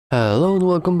Hello and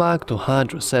welcome back to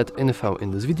HardReset.Info. In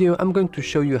this video I'm going to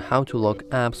show you how to lock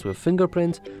apps with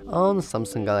Fingerprint on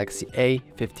Samsung Galaxy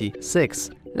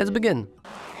A56. Let's begin!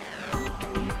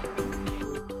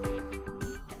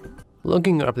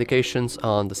 Locking your applications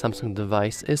on the Samsung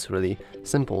device is really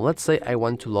simple. Let's say I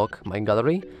want to lock my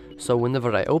gallery, so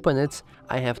whenever I open it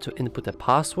I have to input a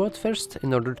password first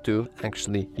in order to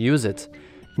actually use it.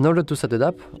 In order to set it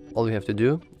up, all you have to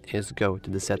do is go to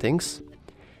the settings.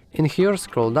 In here,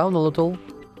 scroll down a little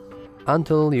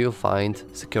until you find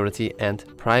Security and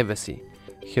Privacy.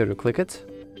 Here you click it,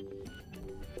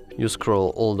 you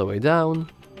scroll all the way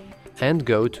down and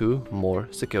go to More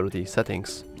Security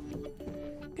Settings.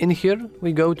 In here,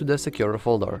 we go to the Secure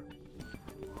folder.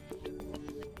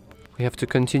 We have to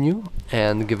continue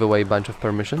and give away a bunch of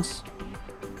permissions.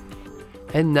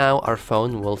 And now our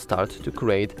phone will start to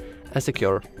create a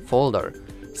secure folder.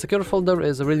 Secure folder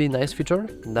is a really nice feature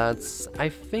that I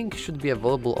think should be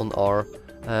available on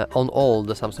all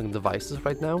the Samsung devices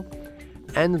right now,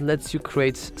 and lets you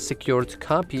create secured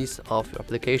copies of your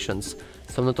applications.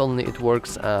 So not only it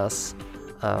works as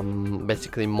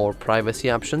basically more privacy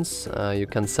options, you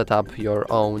can set up your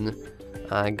own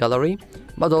gallery,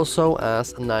 but also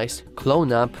as a nice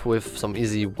clone app with some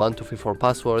easy 1, 2, 3, 4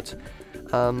 passwords.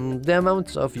 The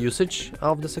amount of usage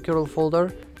of the secure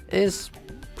folder is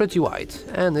pretty wide,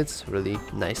 and it's really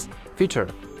nice feature.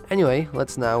 Anyway,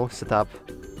 let's now set up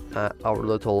our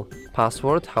little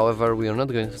password. However, we are not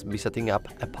going to be setting up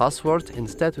a password.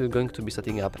 Instead, we're going to be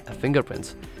setting up a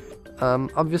fingerprint.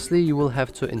 Obviously, you will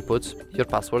have to input your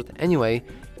password anyway,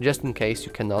 just in case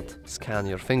you cannot scan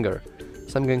your finger.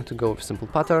 So I'm going to go with simple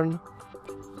pattern,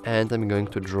 and I'm going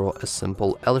to draw a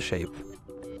simple L shape.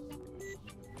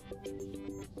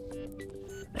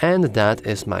 And that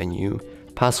is my new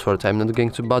password. I'm not going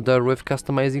to bother with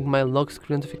customizing my lock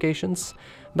screen notifications,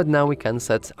 but now we can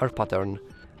set our pattern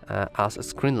as a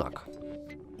screen lock.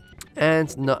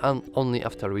 And only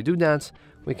after we do that,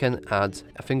 we can add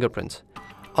a fingerprint.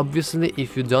 Obviously,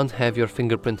 if you don't have your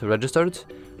fingerprint registered,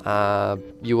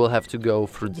 you will have to go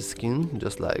through the screen,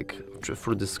 just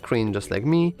like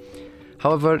me.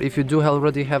 However, if you do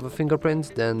already have a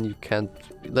fingerprint, then you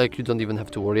don't even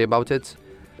have to worry about it.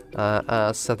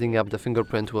 Setting up the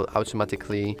fingerprint will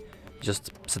automatically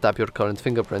just set up your current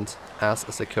fingerprint as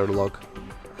a secure lock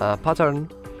pattern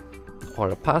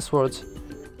or a password,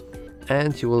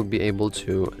 and you will be able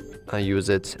to use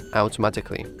it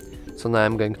automatically. So now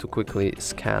I'm going to quickly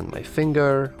scan my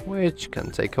finger, which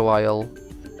can take a while.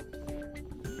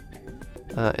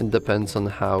 It depends on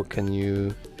how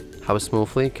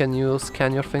smoothly can you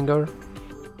scan your finger.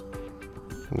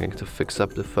 I'm going to fix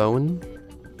up the phone.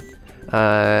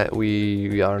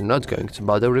 We are not going to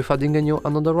bother with adding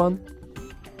another one.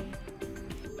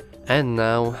 And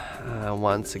now,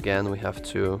 once again, we have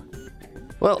to...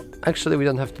 Well, actually we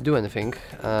don't have to do anything.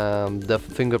 The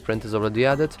fingerprint is already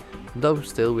added, though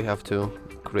still we have to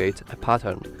create a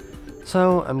pattern.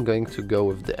 So I'm going to go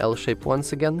with the L shape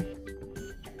once again.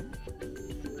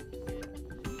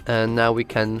 And now we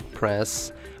can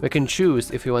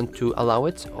choose if we want to allow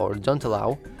it or don't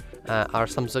allow our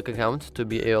Samsung account to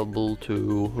be able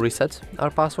to reset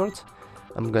our password.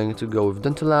 I'm going to go with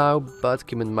don't allow, but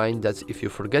keep in mind that if you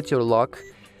forget your lock,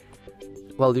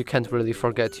 well, you can't really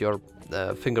forget your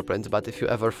fingerprint, but if you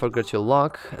ever forget your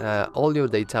lock, all your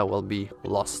data will be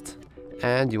lost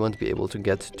and you won't be able to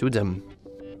get to them.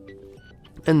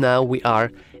 And now we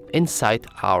are inside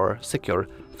our secure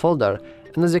folder,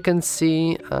 and as you can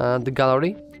see, the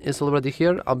gallery is already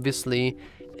here. Obviously,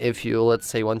 if you, let's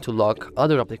say, want to lock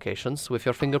other applications with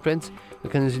your fingerprint, you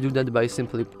can do that by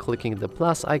simply clicking the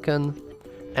plus icon,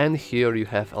 and here you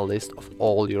have a list of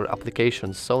all your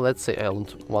applications. So let's say I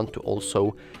want to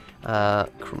also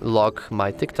lock my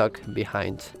TikTok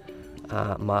behind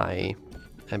my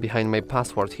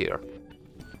password here.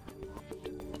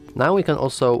 Now we can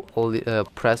also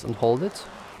press and hold it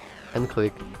and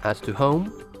click Add to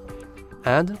Home,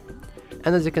 Add.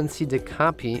 And as you can see, the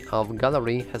copy of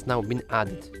gallery has now been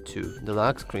added to the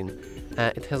lock screen.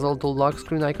 It has a little lock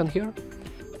screen icon here,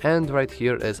 and right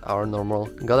here is our normal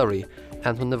gallery.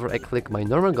 And whenever I click my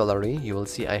normal gallery, you will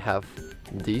see I have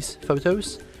these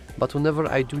photos, but whenever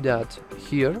I do that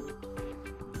here,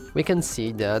 we can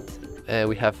see that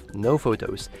we have no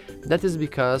photos. That is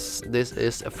because this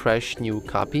is a fresh new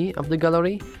copy of the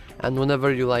gallery, and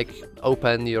whenever you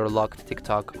open your locked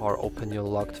TikTok or open your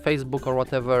locked Facebook or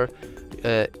whatever,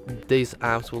 these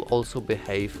apps will also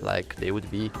behave like they would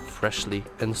be freshly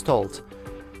installed.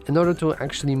 In order to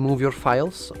actually move your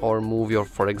files or move your,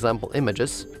 for example,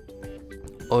 images,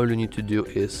 all you need to do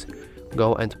is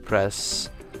go and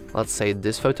press, let's say,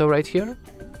 this photo right here,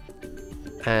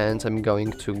 and I'm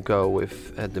going to go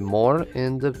with the more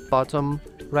in the bottom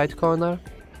right corner.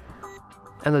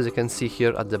 And as you can see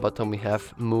here at the bottom, we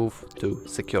have move to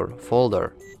secure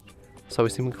folder. So we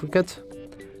simply click it,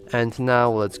 and now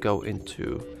let's go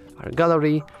into our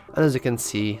gallery, and as you can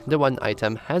see, the one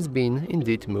item has been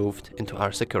indeed moved into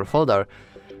our secure folder.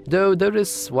 Though there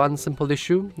is one simple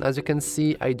issue. As you can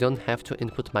see, I don't have to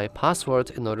input my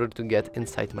password in order to get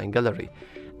inside my gallery.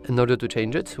 In order to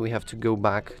change it, we have to go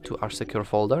back to our secure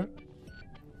folder,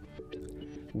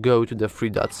 go to the three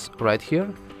dots right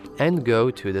here, and go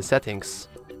to the settings.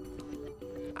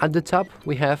 At the top,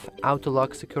 we have Auto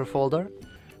Lock Secure Folder.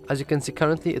 As you can see,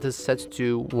 currently it is set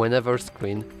to whenever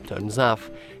screen turns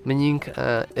off, meaning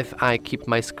if I keep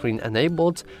my screen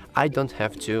enabled, I don't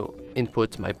have to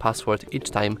input my password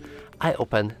each time I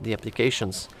open the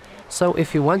applications. So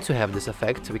if you want to have this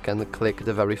effect, we can click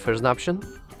the very first option,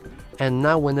 and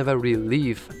now whenever we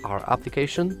leave our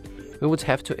application, we would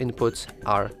have to input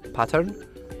our pattern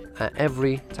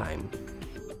every time.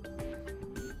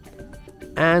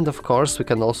 And of course, we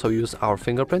can also use our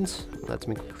fingerprint. Let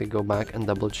me quickly go back and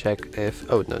double check if...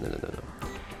 oh, no.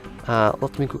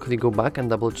 Let me quickly go back and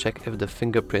double check if the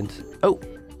fingerprint... oh,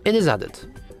 it is added.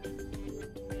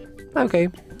 Okay,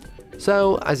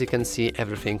 so as you can see,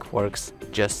 everything works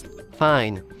just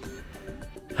fine.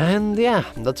 And yeah,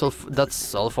 that's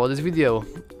all for this video.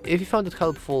 If you found it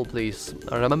helpful, please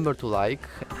remember to like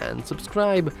and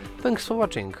subscribe. Thanks for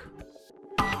watching.